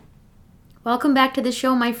Welcome back to the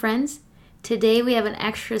show, my friends. Today we have an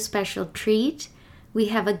extra special treat. We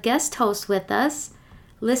have a guest host with us.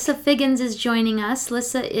 Lissa Figgins is joining us.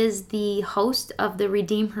 Lissa is the host of the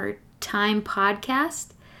Redeem Her Time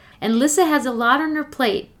podcast. And Lissa has a lot on her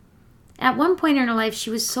plate. At one point in her life, she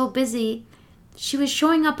was so busy, she was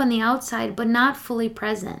showing up on the outside, but not fully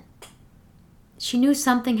present. She knew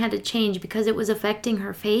something had to change because it was affecting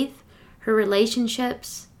her faith, her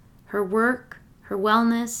relationships, her work, her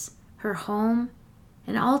wellness, her home,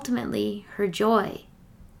 and ultimately her joy.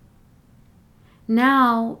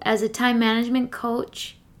 Now, as a time management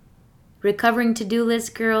coach, recovering to-do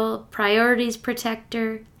list girl, priorities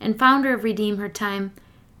protector, and founder of Redeem Her Time,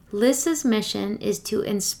 Lissa's mission is to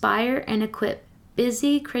inspire and equip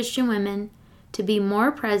busy Christian women to be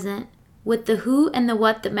more present with the who and the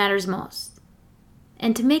what that matters most,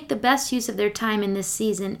 and to make the best use of their time in this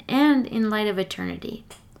season and in light of eternity.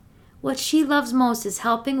 What she loves most is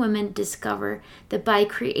helping women discover that by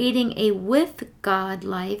creating a with God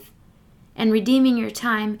life and redeeming your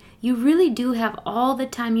time, you really do have all the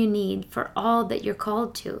time you need for all that you're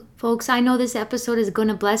called to. Folks, I know this episode is going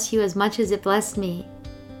to bless you as much as it blessed me.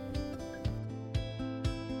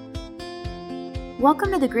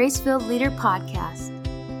 Welcome to the Grace-Filled Leader Podcast.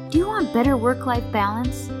 Do you want better work-life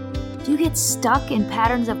balance? Do you get stuck in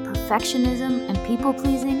patterns of perfectionism and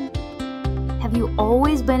people-pleasing? Have you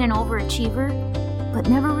always been an overachiever, but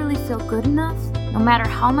never really feel good enough, no matter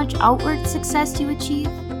how much outward success you achieve?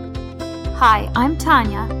 Hi, I'm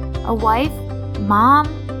Tanya, a wife, mom,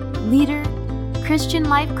 leader, Christian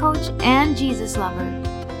life coach, and Jesus lover.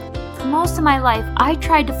 For most of my life, I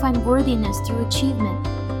tried to find worthiness through achievement,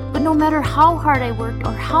 but no matter how hard I worked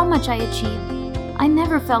or how much I achieved, I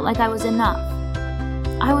never felt like I was enough.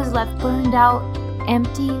 I was left burned out,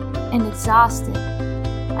 empty, and exhausted.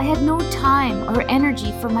 I had no time or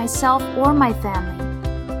energy for myself or my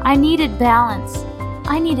family. I needed balance.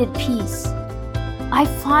 I needed peace. I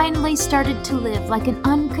finally started to live like an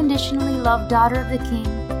unconditionally loved daughter of the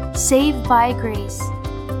King, saved by grace.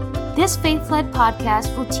 This faith-led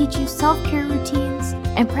podcast will teach you self-care routines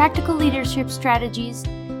and practical leadership strategies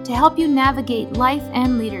to help you navigate life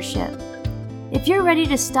and leadership. If you're ready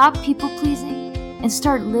to stop people-pleasing and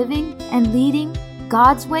start living and leading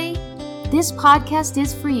God's way, this podcast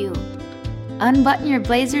is for you. Unbutton your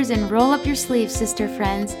blazers and roll up your sleeves, sister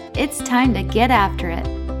friends. It's time to get after it.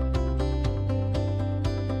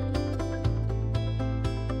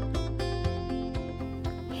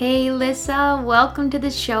 Hey, Lissa, welcome to the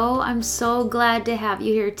show. I'm so glad to have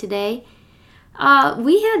you here today.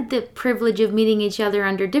 We had the privilege of meeting each other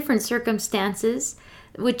under different circumstances,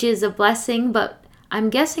 which is a blessing, but I'm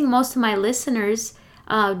guessing most of my listeners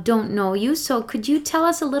don't know you. So could you tell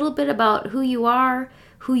us a little bit about who you are,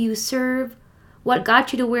 who you serve, what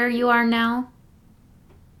got you to where you are now?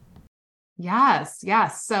 Yes.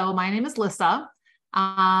 So my name is Lissa,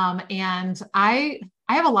 and I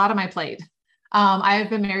have a lot on my plate. I have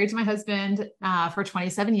been married to my husband for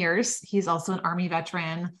 27 years. He's also an Army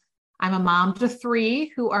veteran. I'm a mom to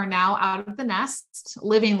 3 who are now out of the nest,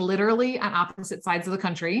 living literally on opposite sides of the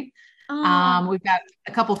country. We've got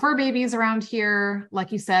a couple fur babies around here.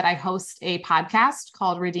 Like you said, I host a podcast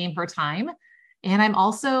called Redeem Her Time. And I'm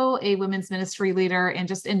also a women's ministry leader and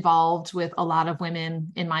just involved with a lot of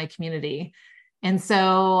women in my community. And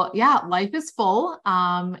so, life is full.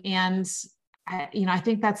 And I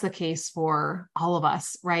think that's the case for all of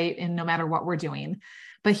us, right? And no matter what we're doing.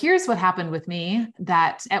 But here's what happened with me,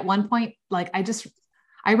 that at one point,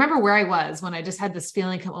 I remember where I was when I just had this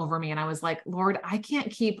feeling come over me, and I was like, Lord, I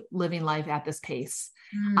can't keep living life at this pace.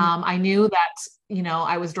 I knew that,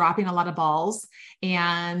 I was dropping a lot of balls,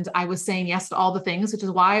 and I was saying yes to all the things, which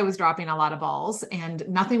is why I was dropping a lot of balls, and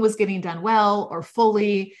nothing was getting done well or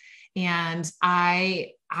fully. And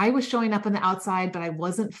I was showing up on the outside, but I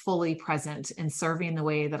wasn't fully present and serving the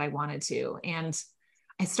way that I wanted to. And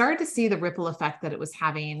I started to see the ripple effect that it was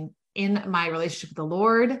having in my relationship with the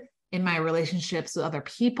Lord, in my relationships with other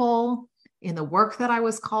people, in the work that I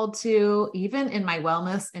was called to, even in my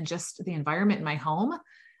wellness and just the environment in my home,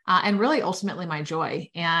 and really ultimately my joy.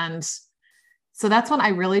 And so that's when I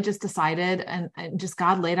really just decided, and just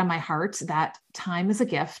God laid on my heart that time is a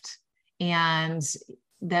gift, and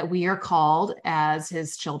that we are called as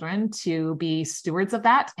his children to be stewards of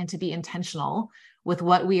that and to be intentional with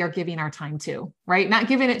what we are giving our time to, right? Not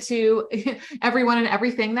giving it to everyone and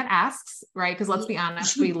everything that asks, right? Because let's be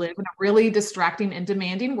honest, we live in a really distracting and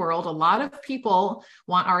demanding world. A lot of people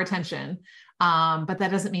want our attention, but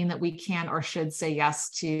that doesn't mean that we can or should say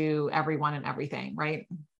yes to everyone and everything, right?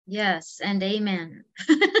 Yes, and amen.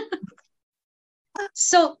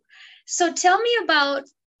 So tell me about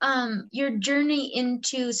your journey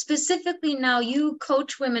into specifically now you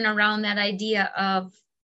coach women around that idea of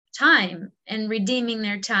time and redeeming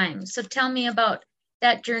their time. So tell me about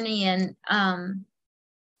that journey. And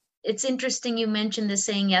it's interesting you mentioned the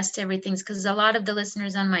saying yes to everything, because a lot of the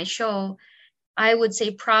listeners on my show, I would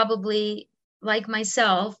say probably like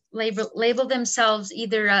myself, label themselves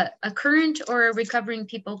either a current or a recovering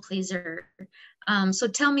people pleaser. So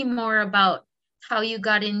tell me more about how you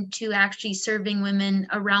got into actually serving women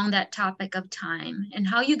around that topic of time and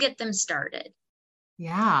how you get them started.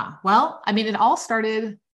 Yeah. Well, I mean, it all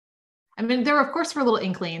started, I mean, there of course were little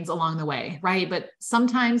inklings along the way, right? But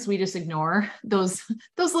sometimes we just ignore those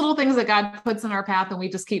little things that God puts in our path and we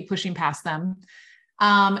just keep pushing past them.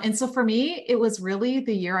 And so for me, it was really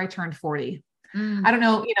the year I turned 40. I don't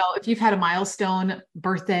know, if you've had a milestone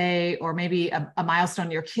birthday or maybe a milestone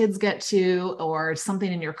your kids get to, or something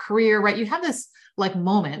in your career, right? You have this like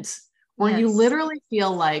moment where you literally feel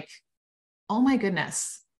like, oh my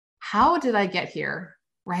goodness, how did I get here?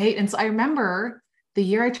 Right. And so I remember the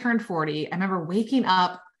year I turned 40, I remember waking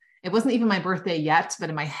up. It wasn't even my birthday yet, but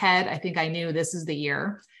in my head, I think I knew this is the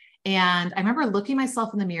year. And I remember looking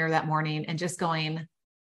myself in the mirror that morning and just going,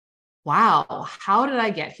 wow, how did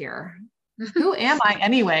I get here? Who am I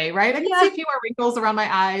anyway? Right. I can see a few more wrinkles around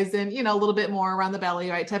my eyes and, a little bit more around the belly,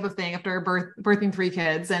 right? Type of thing after birthing 3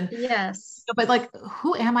 kids. And but like,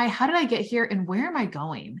 who am I? How did I get here? And where am I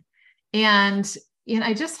going? And,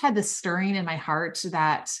 I just had this stirring in my heart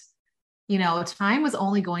that, time was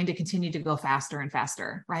only going to continue to go faster and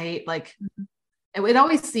faster, right? Like it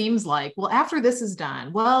always seems like, well, after this is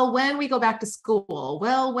done, well, when we go back to school,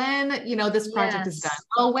 well, when, this project is done,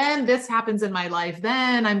 well, when this happens in my life,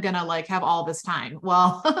 then I'm going to like have all this time.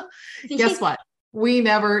 Well, guess what? We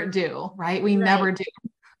never do, right? We never do.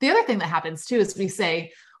 The other thing that happens too, is we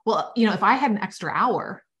say, well, if I had an extra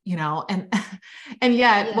hour, and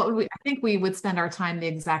yet I think we would spend our time the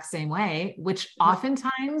exact same way, which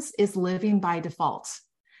oftentimes is living by default.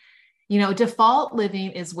 Default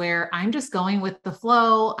living is where I'm just going with the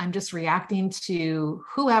flow. I'm just reacting to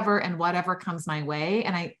whoever and whatever comes my way.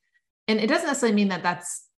 And it doesn't necessarily mean that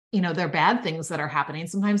that's, they're bad things that are happening.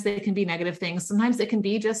 Sometimes they can be negative things. Sometimes it can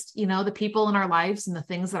be just, the people in our lives and the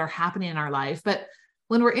things that are happening in our life. But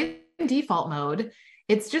when we're in default mode,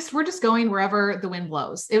 we're just going wherever the wind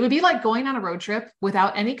blows. It would be like going on a road trip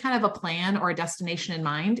without any kind of a plan or a destination in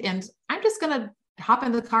mind. And I'm just going to hop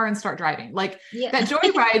in the car and start driving. Like that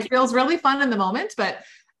joyride feels really fun in the moment, but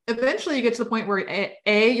eventually you get to the point where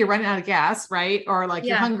you're running out of gas, right? Or like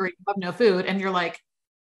you're hungry, you have no food. And you're like,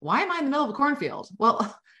 why am I in the middle of a cornfield?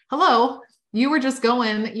 Well, hello, you were just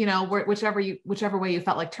going, whichever way you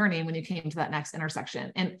felt like turning when you came to that next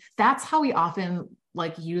intersection. And that's how we often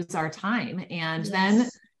like use our time. And then,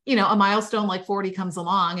 a milestone like 40 comes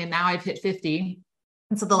along and now I've hit 50.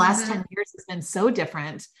 And so the last 10 years has been so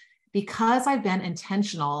different because I've been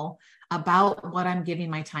intentional about what I'm giving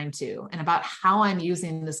my time to and about how I'm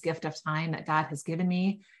using this gift of time that God has given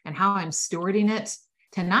me and how I'm stewarding it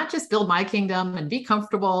to not just build my kingdom and be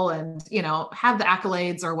comfortable and, have the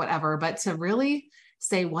accolades or whatever, but to really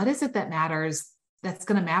say, what is it that matters? That's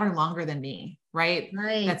going to matter longer than me, right? That's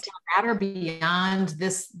going to matter beyond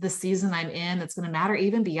the season I'm in. That's going to matter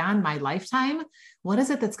even beyond my lifetime. What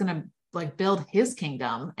is it that's going to like build his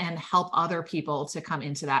kingdom and help other people to come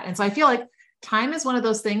into that? And so I feel like time is one of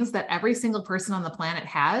those things that every single person on the planet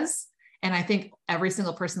has. And I think every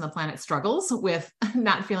single person on the planet struggles with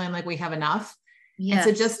not feeling like we have enough. And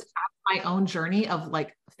so just my own journey of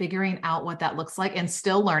like figuring out what that looks like and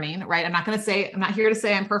still learning, right? I'm not here to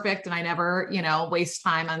say I'm perfect and I never, waste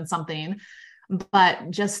time on something,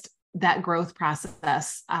 but just that growth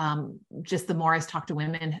process. Just the more I talk to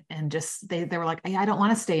women and just, they were like, I don't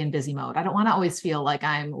want to stay in busy mode. I don't want to always feel like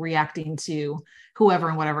I'm reacting to whoever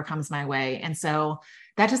and whatever comes my way. And so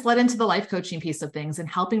that just led into the life coaching piece of things and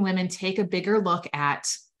helping women take a bigger look at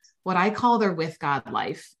what I call their with God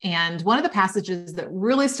life. And one of the passages that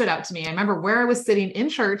really stood out to me, I remember where I was sitting in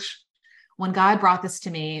church when God brought this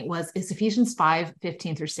to me is Ephesians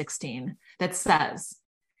 5:15-16 that says,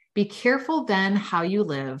 be careful then how you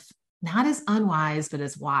live, not as unwise, but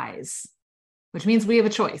as wise, which means we have a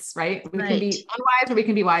choice, right? We can be unwise or we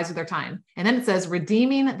can be wise with our time. And then it says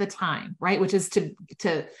redeeming the time, right? Which is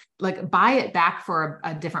to like buy it back for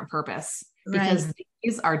a different purpose because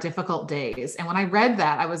these are difficult days. And when I read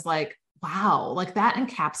that, I was like, wow, like that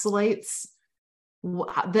encapsulates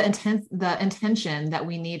the intention that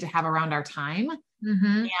we need to have around our time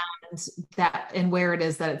and where it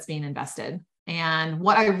is that it's being invested. And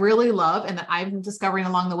what I really love and that I'm discovering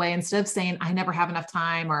along the way, instead of saying, I never have enough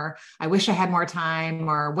time, or I wish I had more time,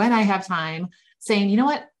 or when I have time, saying, you know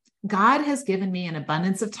what, God has given me an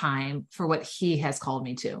abundance of time for what he has called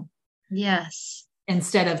me to. Yes.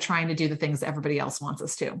 Instead of trying to do the things that everybody else wants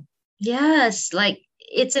us to. Yes. Like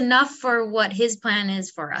it's enough for what his plan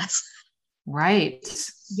is for us. Right.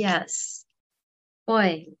 Yes.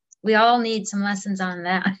 Boy, we all need some lessons on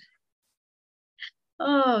that.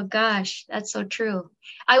 Oh gosh, that's so true.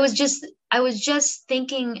 I was just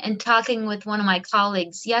thinking and talking with one of my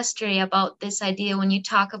colleagues yesterday about this idea when you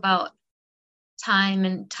talk about time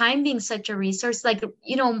and time being such a resource. Like,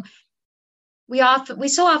 we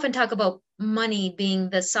so often talk about money being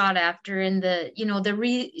the sought after and the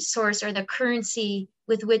resource or the currency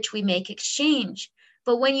with which we make exchange.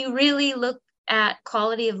 But when you really look at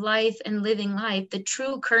quality of life and living life, the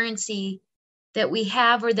true currency that we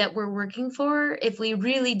have or that we're working for, if we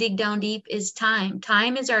really dig down deep, is time.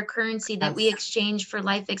 Time is our currency that we exchange for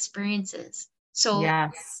life experiences. So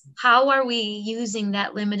yes, how are we using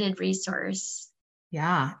that limited resource?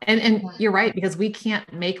 Yeah. And you're right, because we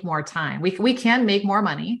can't make more time. We can make more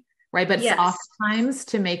money, right? But Yes. oftentimes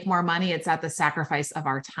to make more money, it's at the sacrifice of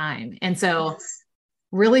our time. And so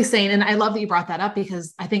really saying, and I love that you brought that up,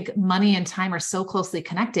 because I think money and time are so closely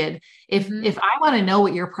connected. If I want to know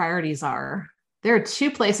what your priorities are, there are two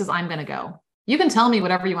places I'm going to go. You can tell me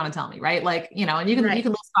whatever you want to tell me, right? Like, and you can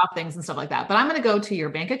list off things and stuff like that, but I'm going to go to your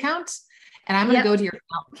bank account and I'm going to go to your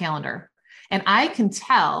calendar, and I can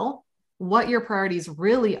tell what your priorities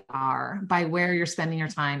really are by where you're spending your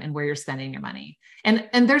time and where you're spending your money. And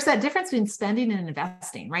there's that difference between spending and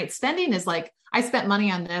investing, right? Spending is like, I spent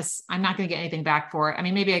money on this, I'm not going to get anything back for it. I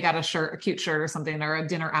mean, maybe I got a cute shirt or something, or a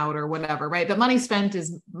dinner out or whatever, right? But money spent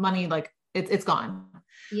is money, like it's gone.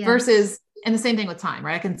 Yes. Versus, and the same thing with time,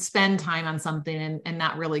 right? I can spend time on something and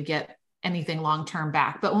not really get anything long-term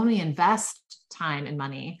back. But when we invest time and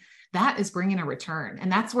money, that is bringing a return. And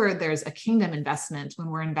that's where there's a kingdom investment, when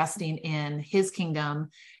we're investing in his kingdom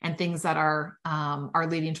and things that are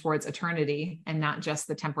leading towards eternity, and not just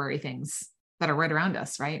the temporary things that are right around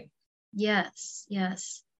us. Right. Yes.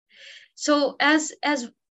 Yes. So as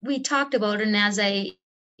we talked about, and as I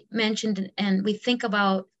mentioned, and we think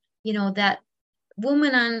about, that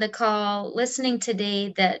woman on the call listening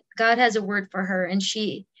today, that God has a word for her, and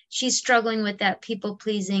she's struggling with that people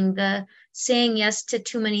pleasing, the saying yes to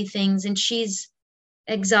too many things, and she's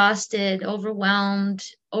exhausted, overwhelmed,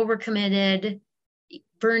 overcommitted,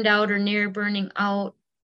 burned out or near burning out.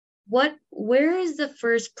 Where is the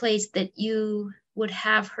first place that you would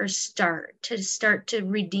have her start to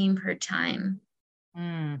redeem her time?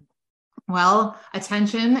 Well,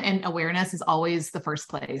 attention and awareness is always the first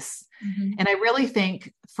place. Mm-hmm. And I really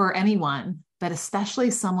think for anyone, but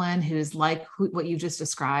especially someone who's like what you just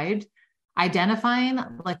described, identifying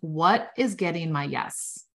like, what is getting my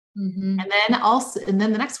yes? Mm-hmm. And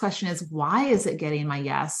then the next question is, why is it getting my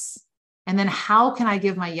yes? And then how can I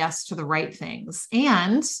give my yes to the right things?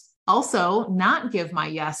 And also not give my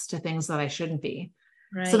yes to things that I shouldn't be.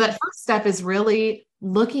 Right. So that first step is really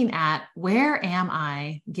looking at, where am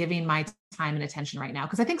I giving my time and attention right now?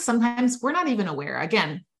 Because I think sometimes we're not even aware.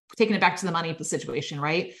 Again, taking it back to the money situation,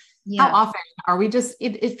 right? Yeah. How often are we just,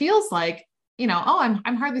 it feels like,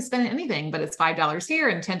 I'm hardly spending anything, but it's $5 here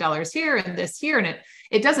and $10 here and this here. And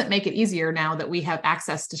it doesn't make it easier now that we have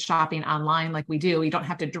access to shopping online like we do. You don't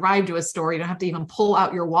have to drive to a store. You don't have to even pull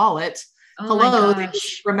out your wallet. Hello, they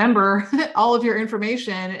just remember all of your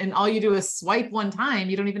information, and all you do is swipe one time.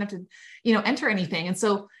 You don't even have to, enter anything. And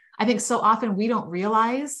so I think so often we don't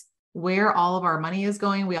realize where all of our money is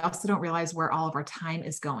going. We also don't realize where all of our time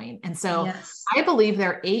is going. And so I believe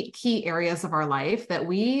there are 8 key areas of our life that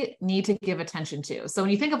we need to give attention to. So when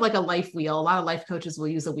you think of like a life wheel, a lot of life coaches will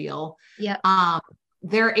use a wheel. Yeah.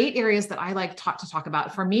 There are 8 areas that I like to talk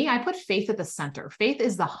about. For me, I put faith at the center. Faith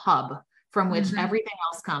is the hub from which everything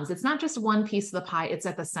else comes. It's not just one piece of the pie, it's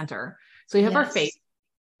at the center. So we have our faith,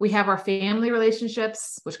 we have our family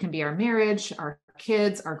relationships, which can be our marriage, our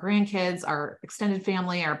kids, our grandkids, our extended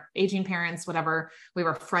family, our aging parents, whatever. We have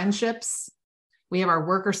our friendships. We have our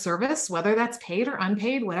work or service, whether that's paid or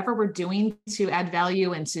unpaid, whatever we're doing to add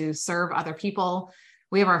value and to serve other people.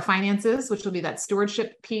 We have our finances, which will be that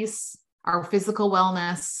stewardship piece, our physical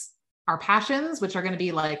wellness, our passions, which are going to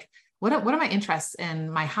be like, what are my interests and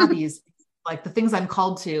my hobbies? Like the things I'm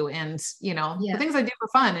called to, and, the things I do for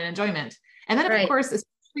fun and enjoyment. And then of course,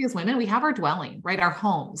 especially as women, we have our dwelling, right? Our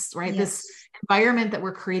homes, right? This environment that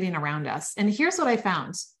we're creating around us. And here's what I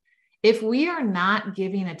found. If we are not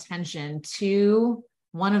giving attention to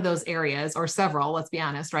one of those areas, or several, let's be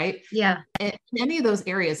honest, right? Yeah. In any of those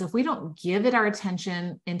areas, if we don't give it our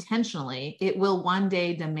attention intentionally, it will one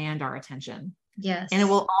day demand our attention. Yes. And it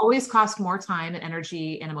will always cost more time and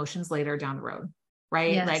energy and emotions later down the road.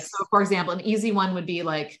 Right. Yes. Like, so for example, an easy one would be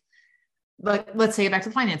like, like, let's say back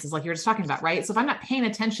to finances, like you were just talking about, right? So if I'm not paying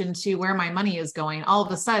attention to where my money is going, all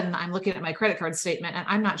of a sudden I'm looking at my credit card statement and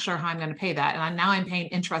I'm not sure how I'm going to pay that. And now I'm paying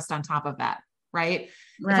interest on top of that, right?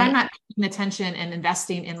 If I'm not paying attention and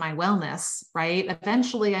investing in my wellness, right,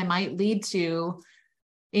 eventually I might lead to,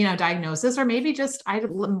 diagnosis, or maybe just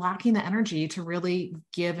I'm lacking the energy to really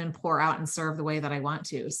give and pour out and serve the way that I want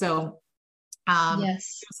to. So,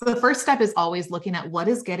 so the first step is always looking at what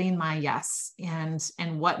is getting my yes and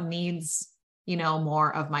what needs,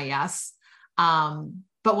 more of my yes.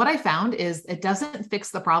 But what I found is it doesn't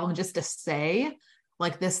fix the problem just to say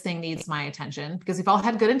like, this thing needs my attention, because we've all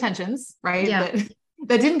had good intentions, right? Yeah.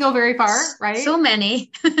 That didn't go very far, right? So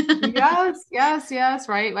many. Yes.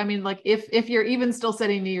 Right. I mean, like if you're even still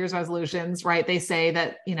setting New Year's resolutions, right, they say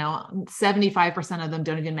that, 75% of them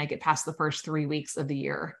don't even make it past the first 3 weeks of the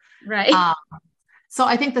year. Right. So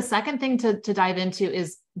I think the second thing to dive into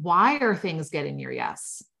is, why are things getting your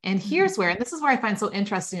yes? And here's where, and this is where I find so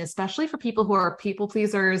interesting, especially for people who are people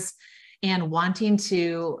pleasers and wanting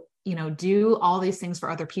to, do all these things for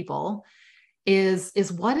other people, is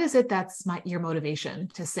what is it that's your motivation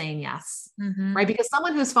to saying yes, right? Because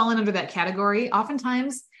someone who's fallen under that category,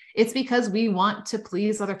 oftentimes it's because we want to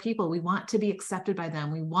please other people. We want to be accepted by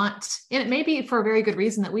them. And it may be for a very good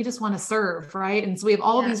reason, that we just want to serve, right? And so we have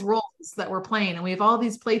all these roles that we're playing, and we have all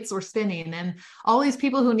these plates we're spinning, and all these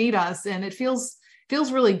people who need us. And it feels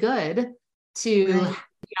really good to,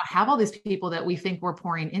 have all these people that we think we're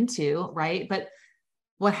pouring into, right? But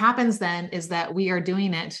what happens then is that we are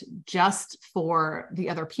doing it just for the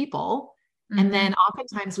other people. And then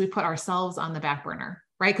oftentimes we put ourselves on the back burner,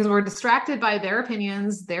 right? Because we're distracted by their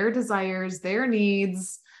opinions, their desires, their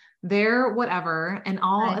needs, their whatever. And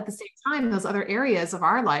all at the same time, those other areas of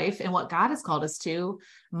our life and what God has called us to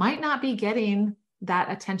might not be getting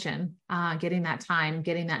that attention, getting that time,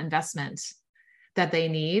 getting that investment that they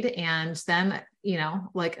need. And then,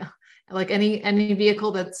 like any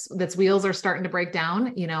vehicle that's wheels are starting to break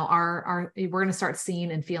down, we're going to start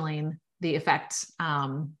seeing and feeling the effect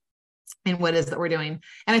in what it is that we're doing.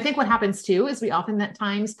 And I think what happens too is we often at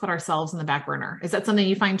times put ourselves in the back burner. Is that something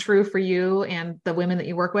you find true for you and the women that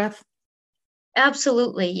you work with?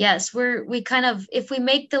 Absolutely. Yes. We kind of, if we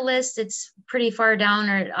make the list, it's pretty far down,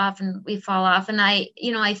 or often we fall off. And I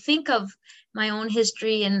think of my own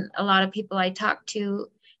history and a lot of people I talk to,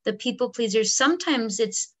 the people pleasers. Sometimes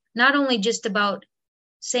it's not only just about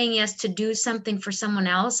saying yes to do something for someone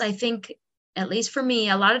else. I think, at least for me,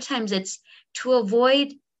 a lot of times it's to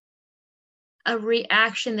avoid a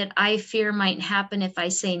reaction that I fear might happen if I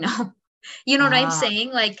say no. You know what I'm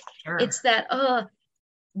saying? Like, it's that,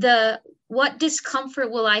 what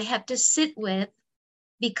discomfort will I have to sit with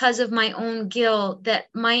because of my own guilt that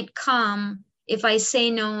might come if I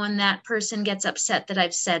say no and that person gets upset that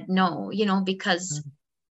I've said no, because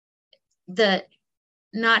the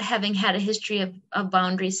not having had a history of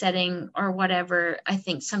boundary setting or whatever. I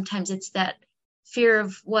think sometimes it's that fear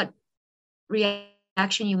of what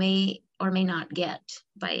reaction you may or may not get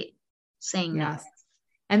by saying no.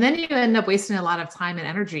 And then you end up wasting a lot of time and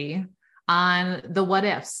energy on the what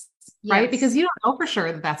ifs, right? Because you don't know for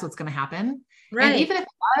sure that that's what's going to happen. Right. And even if it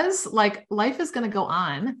does, like, life is going to go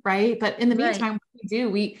on, right? But in the meantime, what we do,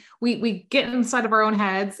 we get inside of our own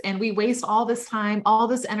heads and we waste all this time, all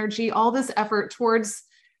this energy, all this effort towards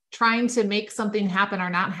trying to make something happen or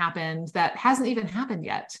not happen that hasn't even happened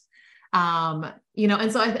yet. And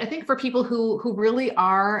so I think for people who really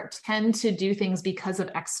tend to do things because of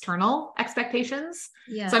external expectations.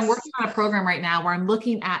 So I'm working on a program right now where I'm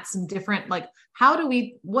looking at some different, like,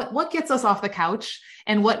 what gets us off the couch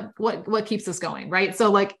and what keeps us going, right?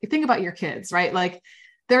 So, like, think about your kids, right? Like,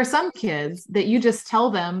 there are some kids that you just tell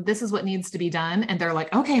them this is what needs to be done, and they're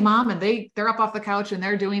like, okay, mom, and they're up off the couch and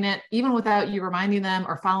they're doing it even without you reminding them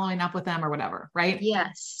or following up with them or whatever, right?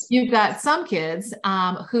 Yes. You've got some kids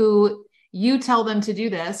who you tell them to do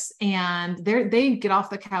this and they get off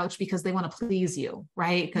the couch because they want to please you,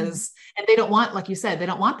 right? And they don't want, like you said, they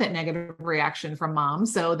don't want that negative reaction from mom.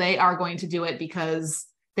 So they are going to do it because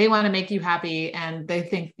they want to make you happy. And they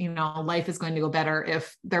think, life is going to go better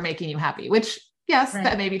if they're making you happy, which, yes,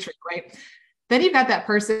 that may be true, right? Then you've got that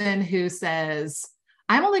person who says,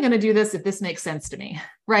 I'm only going to do this if this makes sense to me,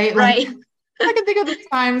 right? Right. Like, I can think of the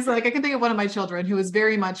times, like, I can think of one of my children who is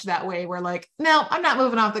very much that way, where, like, no, I'm not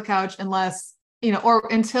moving off the couch unless, or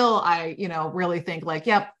until I, really think like,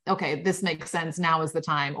 yep, okay, this makes sense. Now is the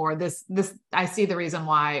time, or this, I see the reason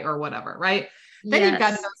why, or whatever. Right. Then you've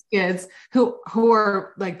got those kids who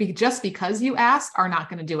are like, just because you asked, are not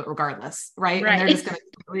going to do it regardless. Right. And they're just going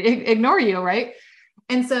to ignore you. Right.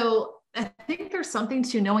 And so I think there's something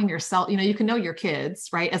to knowing yourself. You can know your kids,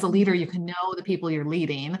 right? As a leader, you can know the people you're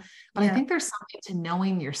leading, but I think there's something to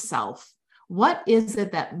knowing yourself. What is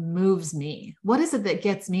it that moves me? What is it that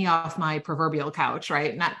gets me off my proverbial couch,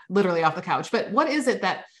 right? Not literally off the couch, but what is it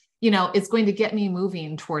that, is going to get me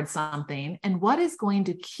moving towards something? And what is going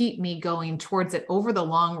to keep me going towards it over the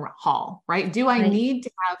long haul, right? Do I need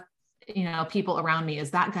to have people around me?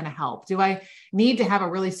 Is that going to help? Do I need to have a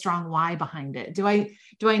really strong why behind it? Do I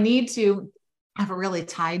need to have it really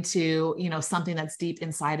tied to, something that's deep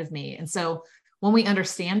inside of me? And so when we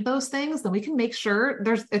understand those things, then we can make sure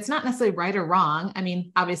it's not necessarily right or wrong. I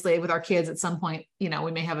mean, obviously with our kids at some point, we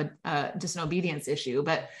may have just an obedience issue,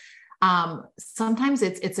 but sometimes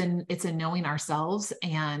it's in knowing ourselves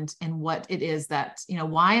and what it is that,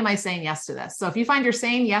 why am I saying yes to this? So if you find you're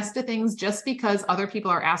saying yes to things just because other people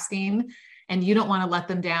are asking and you don't want to let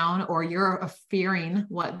them down, or you're fearing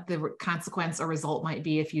what the consequence or result might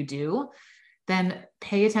be if you do, then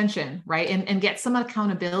pay attention, right? And get some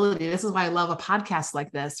accountability. This is why I love a podcast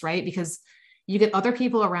like this, right? Because you get other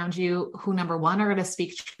people around you who, number one, are going to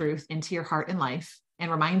speak truth into your heart and life and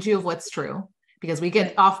remind you of what's true, because we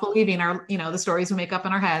get off believing the stories we make up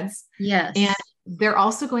in our heads. Yes. And they're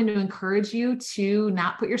also going to encourage you to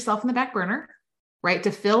not put yourself in the back burner, right?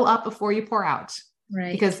 To fill up before you pour out.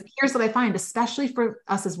 Right. Because here's what I find, especially for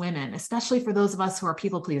us as women, especially for those of us who are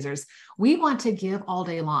people pleasers, we want to give all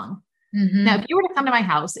day long. Mm-hmm. Now, if you were to come to my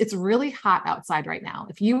house, it's really hot outside right now.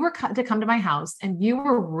 If you were to come to my house and you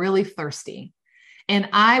were really thirsty, and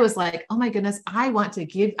I was like, oh my goodness, I want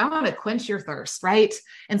to quench your thirst, right?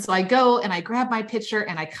 And so I go and I grab my pitcher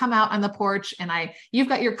and I come out on the porch and you've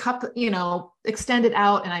got your cup, extended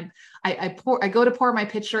out, and I go to pour my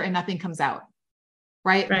pitcher and nothing comes out,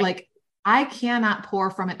 right? Like I cannot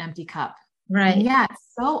pour from an empty cup. Right. And yet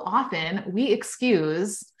so often we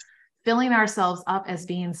excuse filling ourselves up as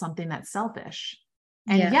being something that's selfish.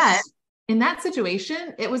 And yet in that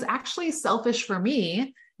situation, it was actually selfish for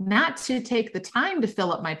me not to take the time to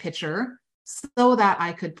fill up my pitcher so that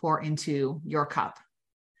I could pour into your cup.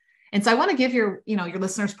 And so I want to give your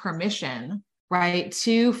listeners permission, right,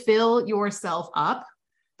 to fill yourself up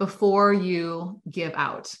before you give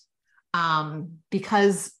out.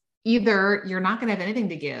 Because either you're not going to have anything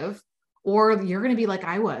to give, or you're going to be like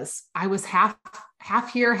I was half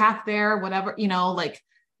here, half there, whatever, like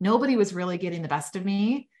nobody was really getting the best of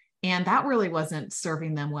me. And that really wasn't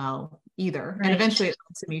serving them well either. Right. And eventually it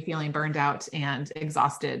led to me feeling burned out and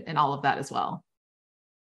exhausted and all of that as well.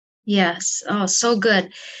 Yes. Oh, so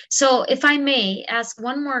good. So if I may ask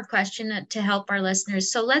one more question to help our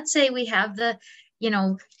listeners. So let's say we have the,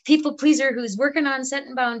 people pleaser who's working on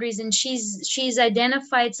setting boundaries, and she's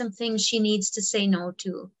identified some things she needs to say no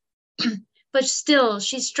to, but still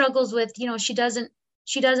she struggles with, she doesn't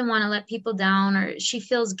want to let people down, or she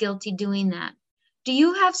feels guilty doing that. Do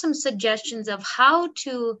you have some suggestions of how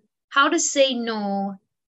to say no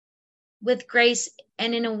with grace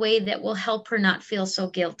and in a way that will help her not feel so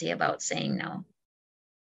guilty about saying no?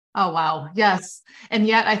 Oh, wow. Yes. And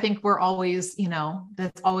yet I think we're always,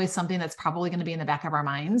 that's always something that's probably going to be in the back of our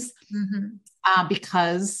minds,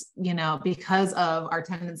 because of our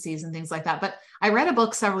tendencies and things like that. But I read a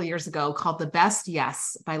book several years ago called The Best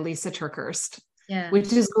Yes by Lissa,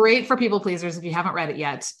 which is great for people pleasers if you haven't read it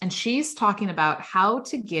yet. And she's talking about how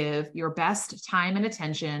to give your best time and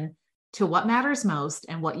attention to what matters most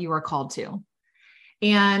and what you are called to.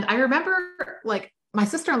 And I remember, like, my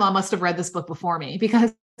sister-in-law must have read this book before me,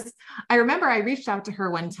 because I remember I reached out to her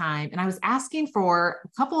one time and I was asking for a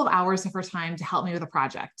couple of hours of her time to help me with a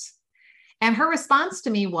project. And her response to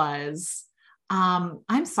me was,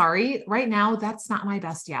 I'm sorry, right now, that's not my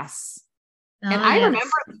best yes. And I remember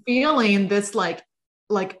feeling this like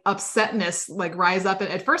upsetness, like rise up. And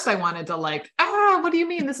at first I wanted to what do you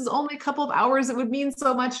mean? This is only a couple of hours. It would mean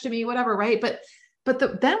so much to me, whatever. Right. But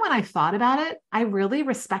then when I thought about it, I really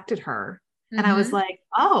respected her. And I was like,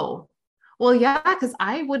 oh, well, yeah, because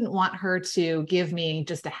I wouldn't want her to give me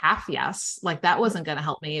just a half yes. Like that wasn't going to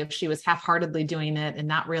help me if she was half-heartedly doing it and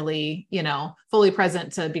not really, fully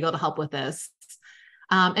present to be able to help with this.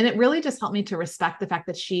 And it really just helped me to respect the fact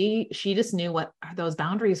that she just knew what those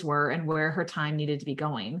boundaries were and where her time needed to be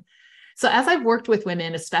going. So as I've worked with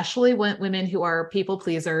women, especially women who are people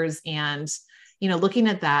pleasers, and, looking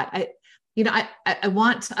at that, I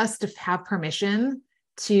want us to have permission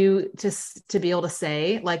to be able to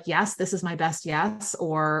say, like, yes, this is my best yes,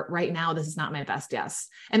 or right now, this is not my best yes.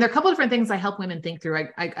 And there are a couple of different things I help women think through.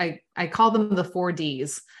 I call them the 4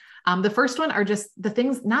 Ds. The first one are just the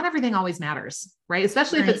things, not everything always matters, right?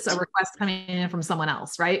 Especially if it's a request coming in from someone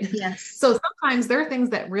else, right? Yes. So sometimes there are things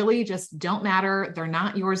that really just don't matter. They're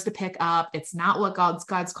not yours to pick up. It's not what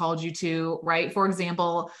God's called you to, right? For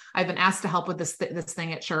example, I've been asked to help with this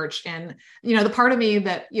thing at church. And, the part of me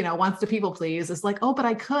that, wants to people please is like, oh, but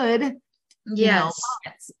I could,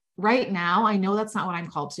 right now, I know that's not what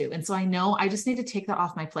I'm called to. And so I know I just need to take that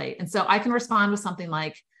off my plate. And so I can respond with something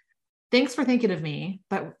like, thanks for thinking of me,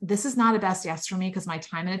 but this is not a best yes for me because my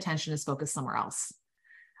time and attention is focused somewhere else.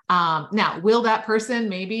 Now, will that person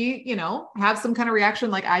maybe, have some kind of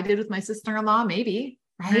reaction like I did with my sister-in-law? Maybe,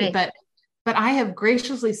 right? But I have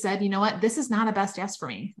graciously said, you know what, this is not a best yes for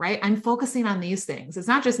me, right? I'm focusing on these things. It's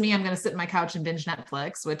not just me. I'm going to sit in my couch and binge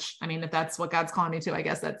Netflix, which, I mean, if that's what God's calling me to, I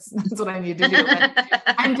guess that's what I need to do. But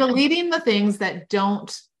I'm deleting the things that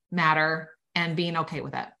don't matter and being okay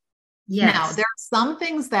with it. Yes. Now, there are some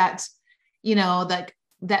things that,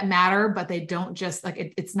 that matter, but they don't just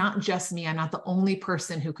it's not just me. I'm not the only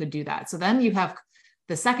person who could do that. So then you have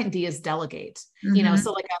the second D is delegate,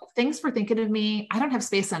 so thanks for thinking of me. I don't have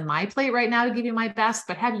space on my plate right now to give you my best,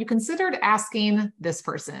 but have you considered asking this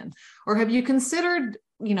person, or have you considered,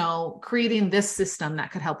 creating this system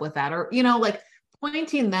that could help with that? Or,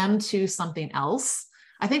 pointing them to something else,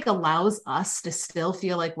 I think allows us to still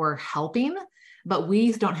feel like we're helping, but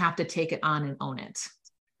we don't have to take it on and own it.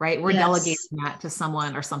 Right? We're delegating that to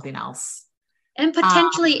someone or something else. And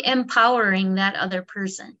potentially empowering that other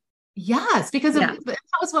person. Yes, because that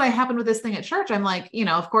was what happened with this thing at church. I'm like,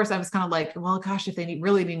 of course I was kind of like, well, gosh, if they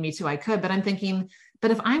really need me to, I could, but I'm thinking, but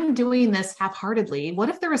if I'm doing this half-heartedly, what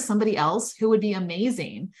if there was somebody else who would be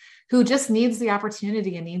amazing, who just needs the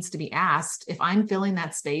opportunity and needs to be asked? If I'm filling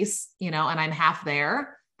that space, and I'm half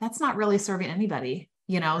there, that's not really serving anybody,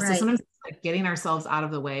 So sometimes it's like getting ourselves out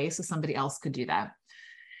of the way so somebody else could do that.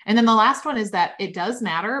 And then the last one is that it does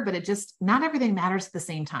matter, but not everything matters at the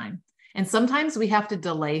same time. And sometimes we have to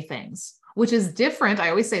delay things, which is different. I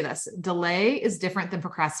always say this, delay is different than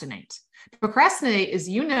procrastinate. Procrastinate is,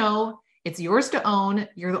 it's yours to own.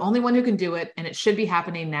 You're the only one who can do it. And it should be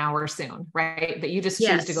happening now or soon, right? But you just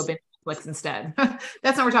choose to go binge Netflix instead.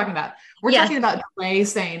 That's what we're talking about. We're talking about delay,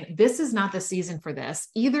 saying this is not the season for this,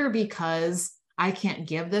 either because I can't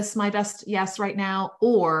give this my best yes right now,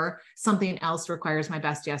 or something else requires my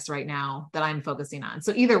best yes right now that I'm focusing on.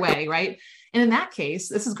 So either way, right? And in that case,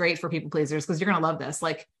 this is great for people pleasers because you're going to love this.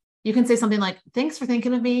 Like you can say something like, thanks for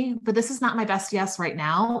thinking of me, but this is not my best yes right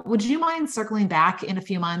now. Would you mind circling back in a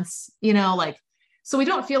few months? So we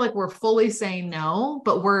don't feel like we're fully saying no,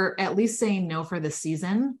 but we're at least saying no for this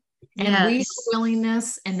season. And we have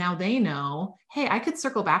willingness, and now they know, hey, I could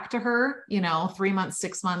circle back to her, 3 months,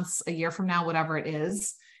 6 months, a year from now, whatever it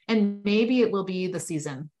is. And maybe it will be the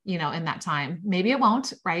season, in that time. Maybe it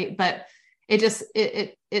won't, right? But it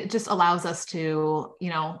just allows us to,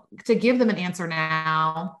 to give them an answer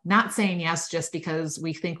now, not saying yes just because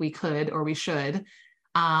we think we could or we should.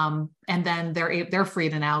 And then they're free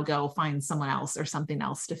to now go find someone else or something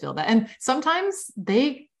else to fill that. And sometimes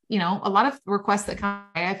a lot of requests that come,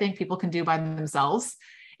 I think people can do by themselves,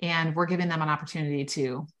 and we're giving them an opportunity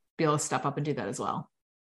to be able to step up and do that as well.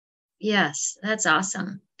 Yes, that's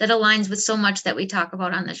awesome. That aligns with so much that we talk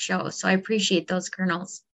about on the show. So I appreciate those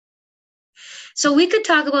kernels. So we could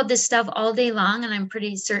talk about this stuff all day long, and I'm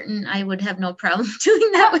pretty certain I would have no problem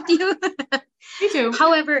doing that with you. Me too.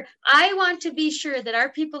 However, I want to be sure that our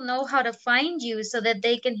people know how to find you so that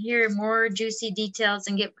they can hear more juicy details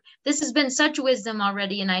and this has been such wisdom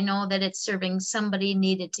already, and I know that it's serving somebody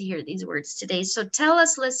needed to hear these words today. So tell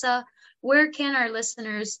us, Lissa, where can our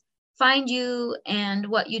listeners find you and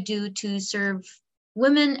what you do to serve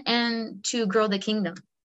women and to grow the kingdom?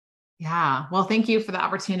 Yeah. Well, thank you for the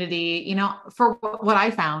opportunity. For what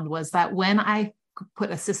I found was that when I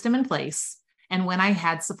put a system in place and when I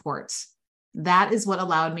had support, that is what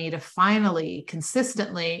allowed me to finally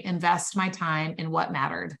consistently invest my time in what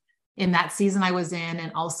mattered in that season I was in,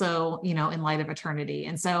 and also, in light of eternity.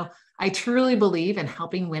 And so I truly believe in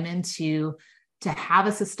helping women to have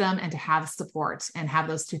a system and to have support and have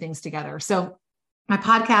those two things together. So my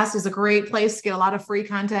podcast is a great place to get a lot of free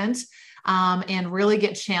content and really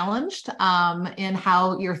get challenged in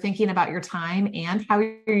how you're thinking about your time and how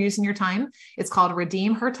you're using your time. It's called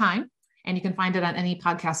Redeem Her Time, and you can find it on any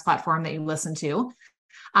podcast platform that you listen to.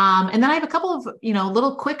 And then I have a couple of,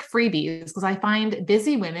 little quick freebies because I find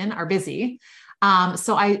busy women are busy.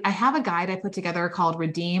 So I have a guide I put together called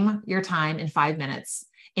Redeem Your Time in 5 minutes.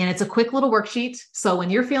 And it's a quick little worksheet. So when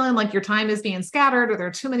you're feeling like your time is being scattered or there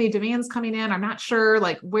are too many demands coming in, I'm not sure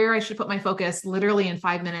where I should put my focus, literally in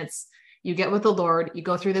 5 minutes, you get with the Lord, you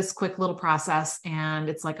go through this quick little process, and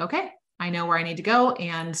it's like, okay, I know where I need to go.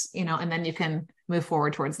 And, and then you can move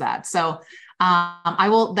forward towards that. So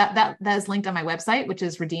that is linked on my website, which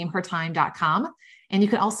is redeemhertime.com. And you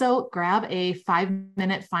can also grab a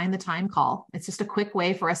 5-minute find the time call. It's just a quick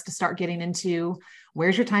way for us to start getting into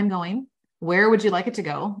where's your time going? Where would you like it to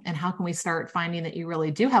go? And how can we start finding that you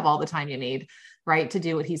really do have all the time you need, right, to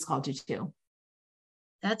do what he's called you to?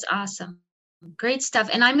 That's awesome. Great stuff.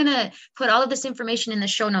 And I'm going to put all of this information in the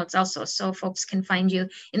show notes also, so folks can find you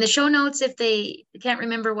in the show notes if they can't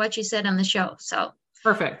remember what you said on the show. So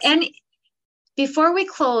perfect. And before we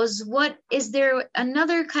close, is there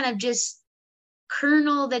another kind of just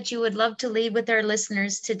kernel that you would love to leave with our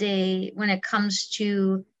listeners today when it comes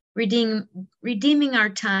to redeeming our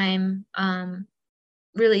time?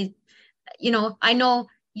 Really, I know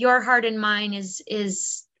your heart and mine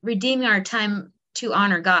is redeeming our time to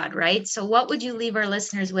honor God, right? So what would you leave our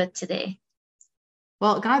listeners with today?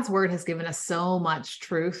 Well, God's word has given us so much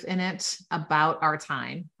truth in it about our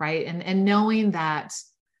time, right? And knowing that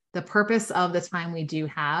the purpose of the time we do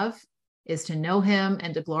have is to know him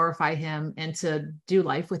and to glorify him and to do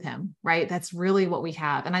life with him, right? That's really what we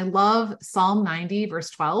have. And I love Psalm 90, verse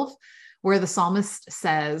 12, where the psalmist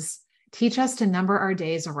says, teach us to number our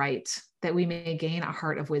days aright, that we may gain a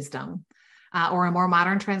heart of wisdom. Or a more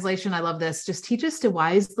modern translation, I love this, just teach us to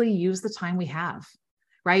wisely use the time we have,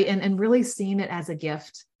 right? And really seeing it as a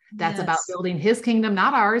gift that's about building his kingdom,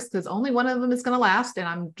 not ours, because only one of them is going to last. And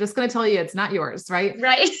I'm just going to tell you, it's not yours, right?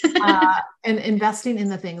 Right. And investing in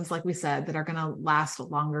the things, like we said, that are going to last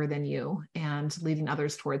longer than you, and leading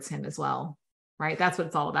others towards him as well, right? That's what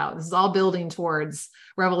it's all about. This is all building towards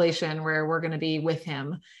Revelation, where we're going to be with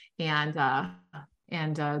him. And then,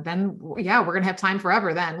 we're going to have time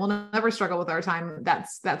forever. Then we'll never struggle with our time.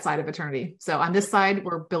 That's that side of eternity. So on this side,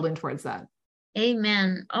 we're building towards that.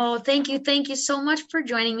 Amen. Oh, thank you. Thank you so much for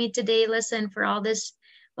joining me today. Listen, for all this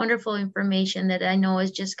wonderful information that I know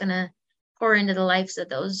is just going to pour into the lives of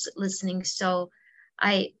those listening. So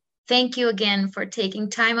I thank you again for taking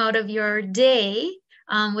time out of your day,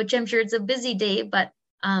 which I'm sure it's a busy day, but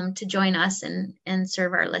to join us and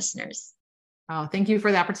serve our listeners. Oh, thank you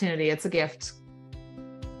for the opportunity. It's a gift.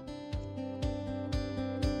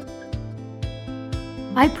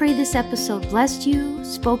 I pray this episode blessed you,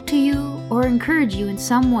 spoke to you, or encouraged you in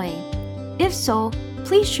some way. If so,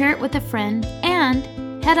 please share it with a friend and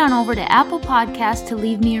head on over to Apple Podcasts to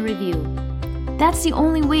leave me a review. That's the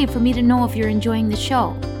only way for me to know if you're enjoying the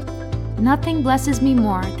show. Nothing blesses me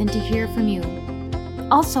more than to hear from you.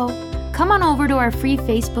 Also, come on over to our free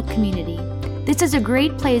Facebook community. This is a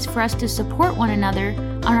great place for us to support one another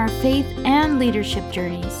on our faith and leadership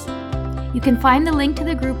journeys. You can find the link to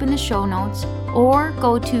the group in the show notes, or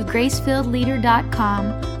go to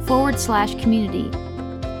gracefilledleader.com/community.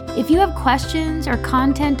 If you have questions or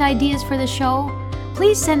content ideas for the show,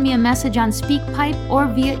 please send me a message on SpeakPipe or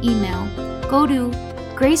via email. Go to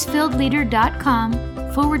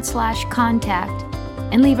gracefilledleader.com/contact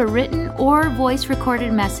and leave a written or voice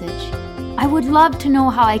recorded message. I would love to know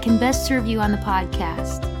how I can best serve you on the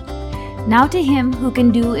podcast. Now to him who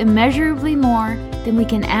can do immeasurably more than we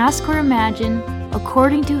can ask or imagine,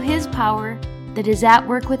 according to his power that is at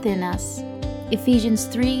work within us. Ephesians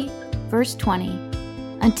 3, verse 20.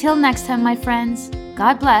 Until next time, my friends,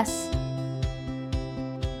 God bless.